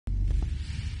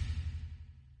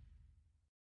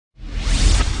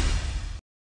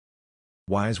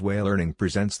Wise Way Learning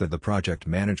presents the Project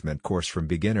Management course from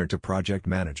beginner to project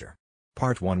manager.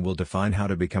 Part 1 will define how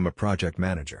to become a project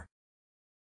manager.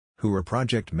 Who are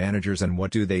project managers and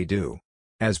what do they do?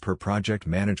 As per Project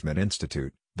Management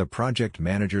Institute, the project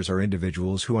managers are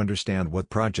individuals who understand what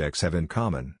projects have in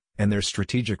common, and their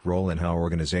strategic role in how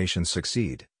organizations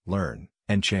succeed, learn,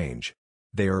 and change.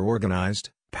 They are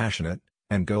organized, passionate,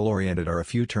 and goal-oriented are a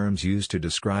few terms used to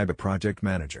describe a project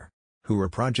manager. Who are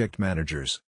project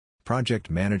managers? Project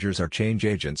managers are change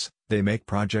agents. They make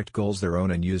project goals their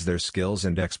own and use their skills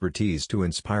and expertise to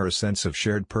inspire a sense of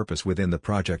shared purpose within the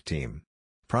project team.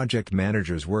 Project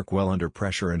managers work well under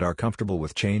pressure and are comfortable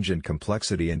with change and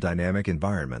complexity in dynamic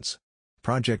environments.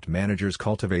 Project managers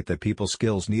cultivate the people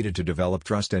skills needed to develop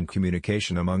trust and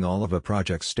communication among all of a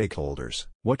project's stakeholders.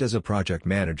 What does a project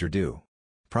manager do?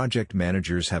 Project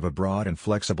managers have a broad and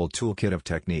flexible toolkit of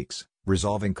techniques,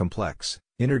 resolving complex,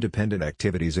 interdependent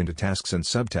activities into tasks and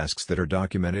subtasks that are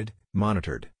documented,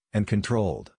 monitored, and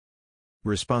controlled.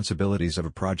 Responsibilities of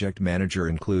a project manager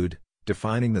include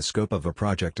defining the scope of a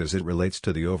project as it relates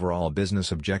to the overall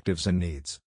business objectives and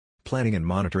needs, planning and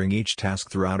monitoring each task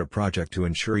throughout a project to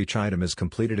ensure each item is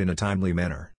completed in a timely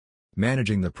manner,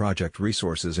 managing the project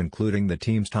resources including the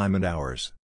team's time and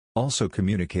hours, also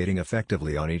communicating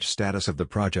effectively on each status of the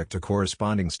project to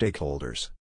corresponding stakeholders,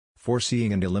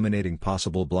 foreseeing and eliminating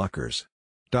possible blockers,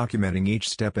 documenting each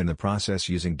step in the process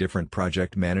using different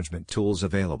project management tools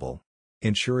available,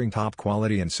 ensuring top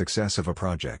quality and success of a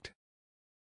project.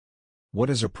 What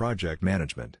is a project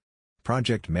management?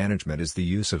 Project management is the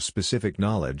use of specific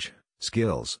knowledge,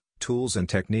 skills, tools and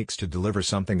techniques to deliver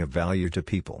something of value to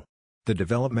people. The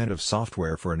development of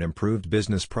software for an improved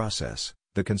business process,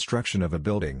 the construction of a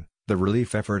building, the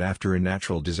relief effort after a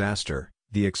natural disaster,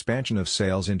 the expansion of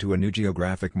sales into a new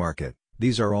geographic market,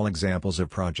 these are all examples of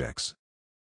projects.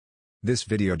 This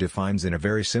video defines in a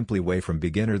very simply way from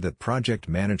beginner that project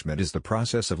management is the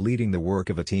process of leading the work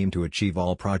of a team to achieve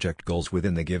all project goals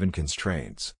within the given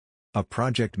constraints. A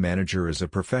project manager is a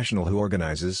professional who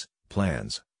organizes,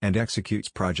 plans, and executes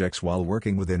projects while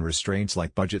working within restraints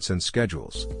like budgets and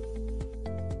schedules.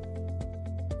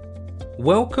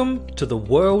 Welcome to the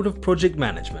world of project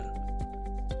management.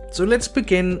 So let's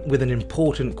begin with an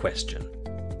important question.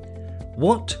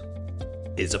 What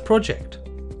is a project?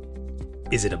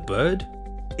 Is it a bird?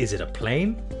 Is it a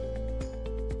plane?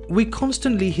 We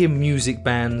constantly hear music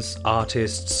bands,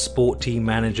 artists, sport team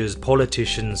managers,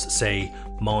 politicians say,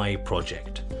 "My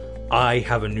project. I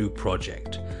have a new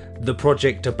project. The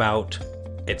project about,"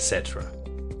 etc.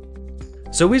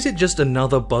 So is it just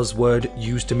another buzzword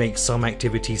used to make some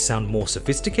activities sound more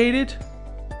sophisticated?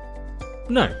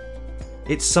 No.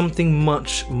 It's something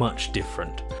much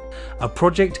different. A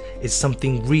project is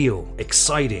something real,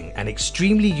 exciting, and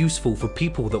extremely useful for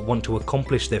people that want to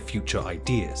accomplish their future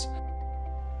ideas.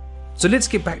 So let's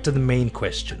get back to the main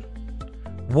question.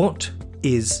 What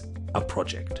is a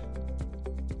project?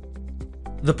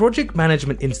 The Project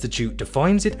Management Institute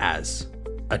defines it as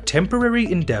a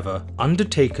temporary endeavor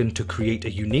undertaken to create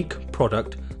a unique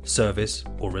product, service,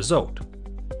 or result.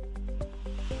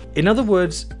 In other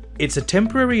words, it's a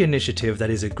temporary initiative that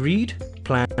is agreed,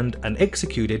 planned, and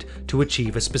executed to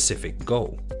achieve a specific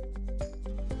goal.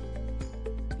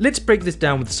 Let's break this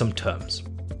down with some terms.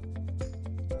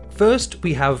 First,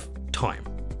 we have time.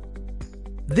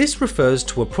 This refers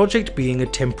to a project being a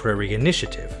temporary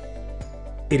initiative.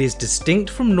 It is distinct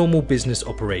from normal business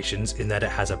operations in that it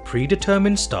has a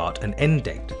predetermined start and end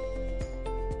date.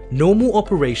 Normal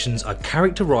operations are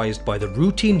characterized by the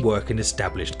routine work in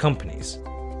established companies.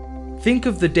 Think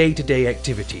of the day-to-day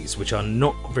activities which are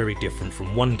not very different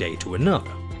from one day to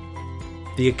another.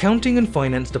 The accounting and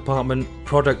finance department,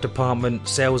 product department,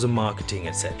 sales and marketing,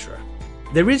 etc.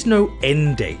 There is no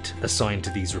end date assigned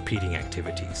to these repeating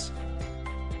activities.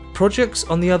 Projects,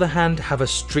 on the other hand, have a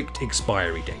strict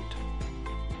expiry date.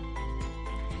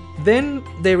 Then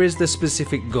there is the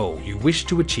specific goal you wish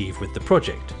to achieve with the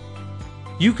project.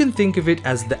 You can think of it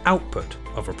as the output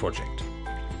of a project.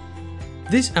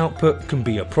 This output can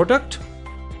be a product,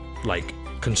 like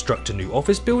construct a new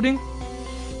office building,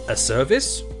 a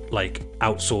service, like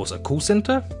outsource a call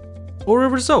center, or a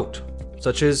result,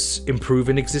 such as improve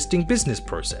an existing business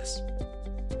process.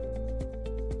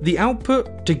 The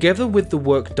output, together with the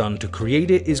work done to create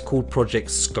it, is called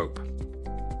project scope.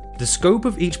 The scope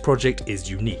of each project is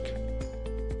unique.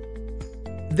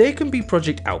 There can be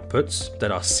project outputs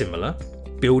that are similar,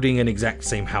 building an exact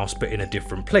same house but in a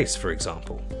different place, for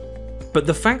example. But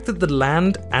the fact that the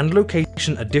land and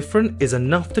location are different is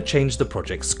enough to change the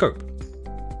project scope.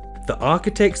 The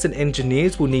architects and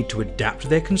engineers will need to adapt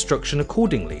their construction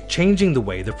accordingly, changing the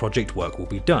way the project work will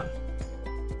be done.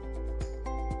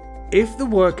 If the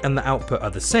work and the output are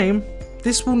the same,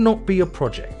 this will not be a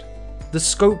project. The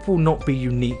scope will not be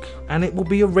unique, and it will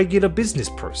be a regular business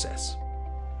process.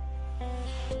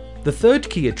 The third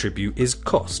key attribute is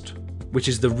cost, which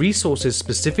is the resources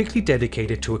specifically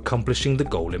dedicated to accomplishing the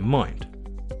goal in mind.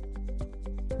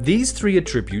 These three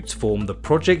attributes form the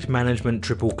project management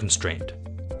triple constraint.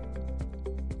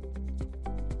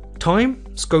 Time,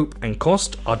 scope, and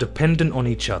cost are dependent on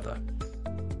each other.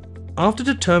 After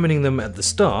determining them at the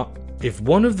start, if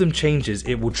one of them changes,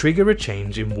 it will trigger a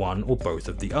change in one or both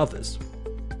of the others.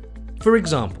 For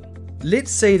example,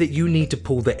 let's say that you need to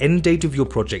pull the end date of your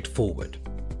project forward.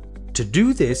 To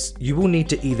do this, you will need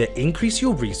to either increase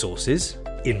your resources,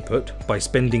 input, by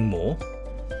spending more,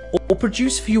 or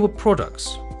produce fewer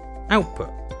products,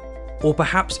 output, or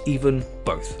perhaps even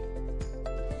both.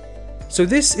 So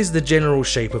this is the general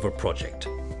shape of a project.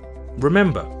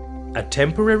 Remember, a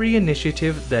temporary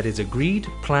initiative that is agreed,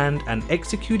 planned, and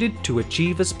executed to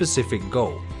achieve a specific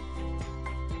goal.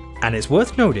 And it's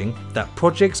worth noting that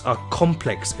projects are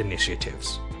complex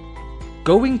initiatives.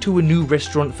 Going to a new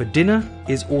restaurant for dinner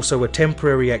is also a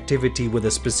temporary activity with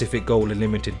a specific goal and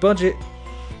limited budget,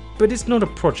 but it's not a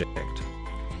project.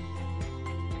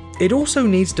 It also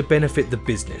needs to benefit the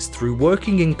business through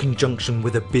working in conjunction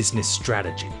with a business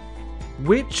strategy,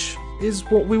 which is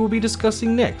what we will be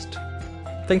discussing next.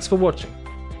 Thanks for watching.